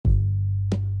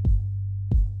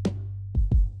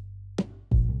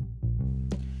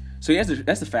So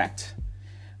that's the fact.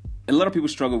 A lot of people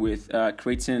struggle with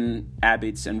creating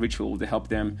habits and rituals to help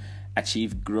them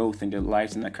achieve growth in their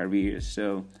lives and their careers.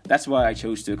 So that's why I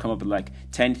chose to come up with like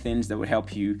 10 things that would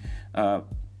help you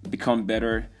become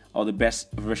better or the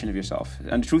best version of yourself.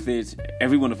 And the truth is,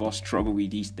 every one of us struggle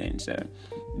with these things.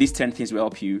 These 10 things will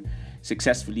help you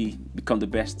successfully become the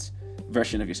best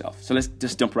version of yourself. So let's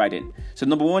just jump right in. So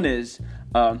number one is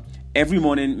every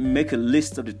morning make a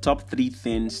list of the top 3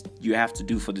 things you have to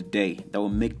do for the day that will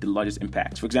make the largest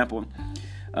impact. For example,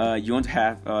 you want to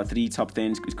have 3 top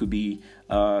things. It could be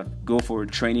go for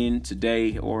training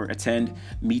today, or attend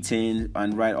meetings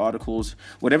and write articles,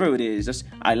 whatever it is. Just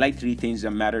I like 3 things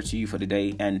that matter to you for the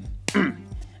day and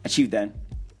achieve that.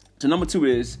 So number 2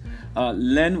 is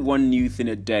learn one new thing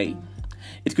a day.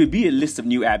 It could be a list of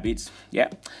new habits,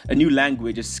 a new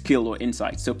language, a skill, or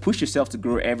insight. So push yourself to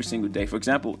grow every single day. For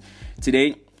example,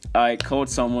 today I called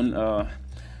someone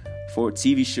for a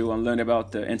TV show and learn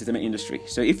about the entertainment industry.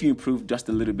 So if you improve just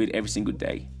a little bit every single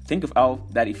day, think of how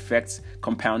that effect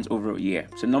compounds over a year.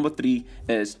 So number 3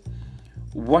 is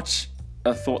watch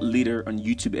a thought leader on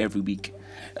YouTube every week.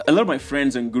 A lot of my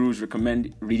friends and gurus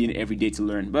recommend reading every day to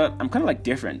learn, but I'm kind of like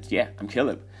different. I'm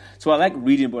Caleb. So I like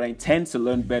reading, but I tend to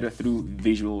learn better through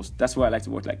visuals. That's why I like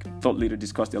to watch like thought leader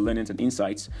discuss their learnings and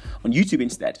insights on YouTube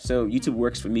instead. So YouTube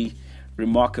works for me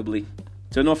remarkably.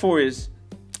 So number 4 is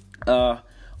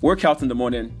work out in the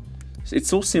morning. It's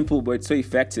so simple, but it's so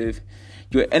effective.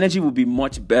 Your energy will be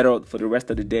much better for the rest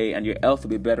of the day, and your health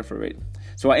will be better for it.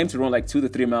 So I aim to run like 2 to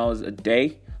 3 miles a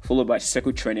day, followed by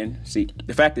circuit training. See,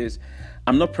 the fact is,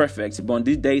 I'm not perfect, but on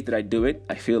these days that I do it,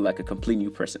 I feel like a complete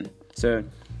new person. So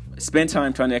spend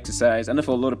time trying to exercise. I know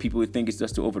for a lot of people who think it's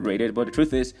just too overrated, but the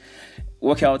truth is,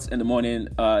 workouts in the morning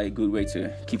are a good way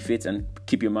to keep fit and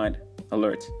keep your mind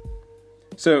alert.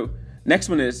 So next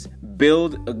one is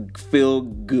build a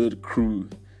feel-good crew.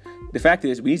 The fact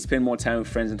is, we need to spend more time with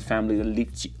friends and family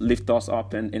that lift us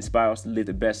up and inspire us to live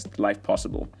the best life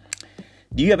possible.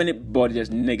 Do you have anybody that's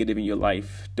negative in your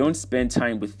life? Don't spend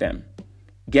time with them.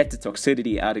 Get the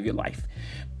toxicity out of your life.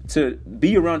 So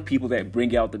be around people that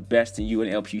bring out the best in you and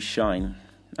help you shine.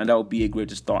 And that will be a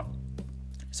great start.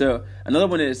 So another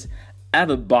one is have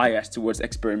a bias towards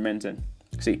experimenting.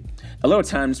 See, a lot of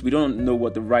times we don't know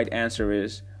what the right answer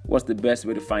is. What's the best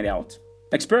way to find out?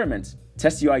 Experiment,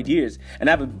 test your ideas, and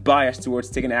have a bias towards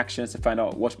taking actions to find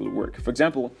out what will work. For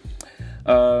example,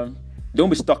 don't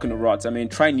be stuck in the ruts.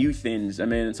 Try new things.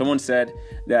 Someone said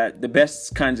that the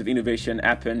best kinds of innovation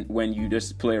happen when you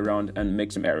just play around and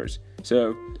make some errors.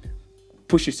 So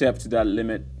push yourself to that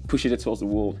limit, push it towards the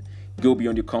wall, go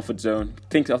beyond your comfort zone,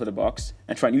 think out of the box,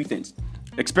 and try new things.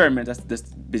 Experiment, that's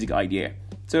the basic idea.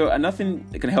 So another thing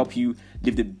that can help you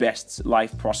live the best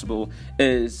life possible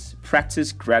is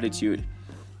practice gratitude.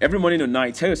 Every morning or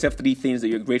night, tell yourself 3 things that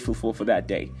you're grateful for that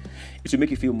day. It will make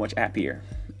you feel much happier.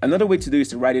 Another way to do is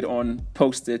to write it on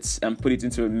Post-its and put it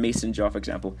into a mason jar, for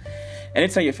example.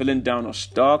 Anytime you're feeling down or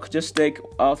stuck, just take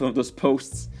out one of those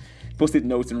Post-it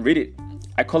notes and read it.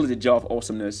 I call it a jar of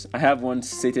awesomeness. I have one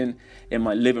sitting in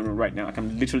my living room right now. I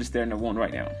can literally stare at one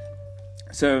right now.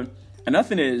 So another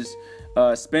thing is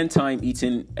spend time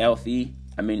eating healthy.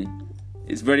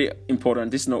 It's very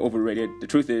important. This is not overrated. The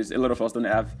truth is, a lot of us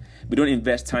we don't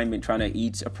invest time in trying to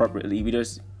eat appropriately. We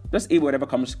just eat whatever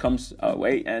comes our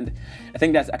way. And I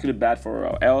think that's actually bad for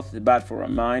our health, it's bad for our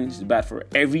mind, it's bad for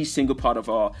every single part of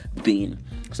our being.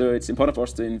 So it's important for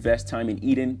us to invest time in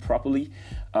eating properly,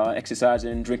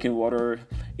 exercising, drinking water,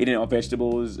 eating our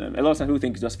vegetables. A lot of times people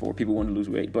think it's just for people who want to lose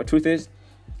weight. But truth is,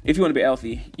 if you want to be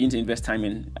healthy, you need to invest time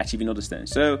in achieving all those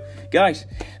things. So, guys,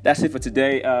 that's it for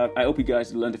today. I hope you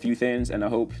guys learned a few things, and I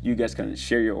hope you guys can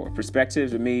share your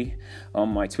perspectives with me on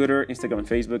my Twitter, Instagram, and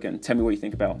Facebook, and tell me what you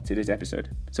think about today's episode.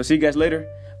 So, see you guys later.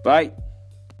 Bye.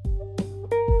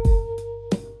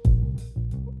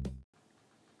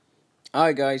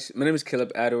 Hi, guys. My name is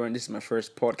Caleb Ador, and this is my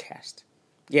first podcast.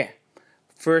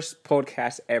 First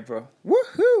podcast ever.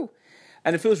 Woohoo!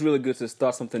 And it feels really good to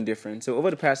start something different. So over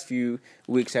the past few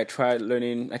weeks, I tried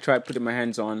putting my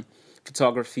hands on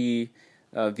photography,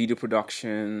 video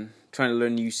production, trying to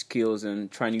learn new skills and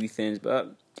try new things.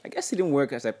 But I guess it didn't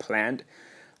work as I planned.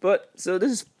 So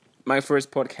this is my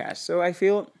first podcast. So I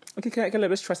feel, okay,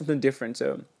 let's try something different.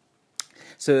 So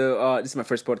this is my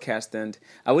first podcast, and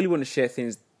I really want to share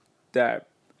things that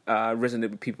resonate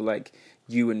with people like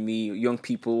you and me, young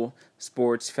people,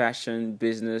 sports, fashion,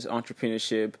 business,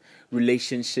 entrepreneurship,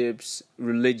 relationships,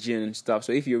 religion, and stuff.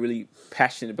 So if you're really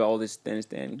passionate about all these things,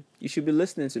 then you should be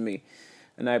listening to me.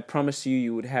 And I promise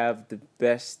you would have the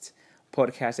best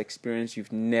podcast experience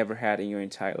you've never had in your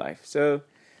entire life. So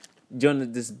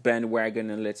join this bandwagon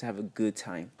and let's have a good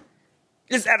time.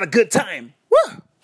 Just have a good time. Woo!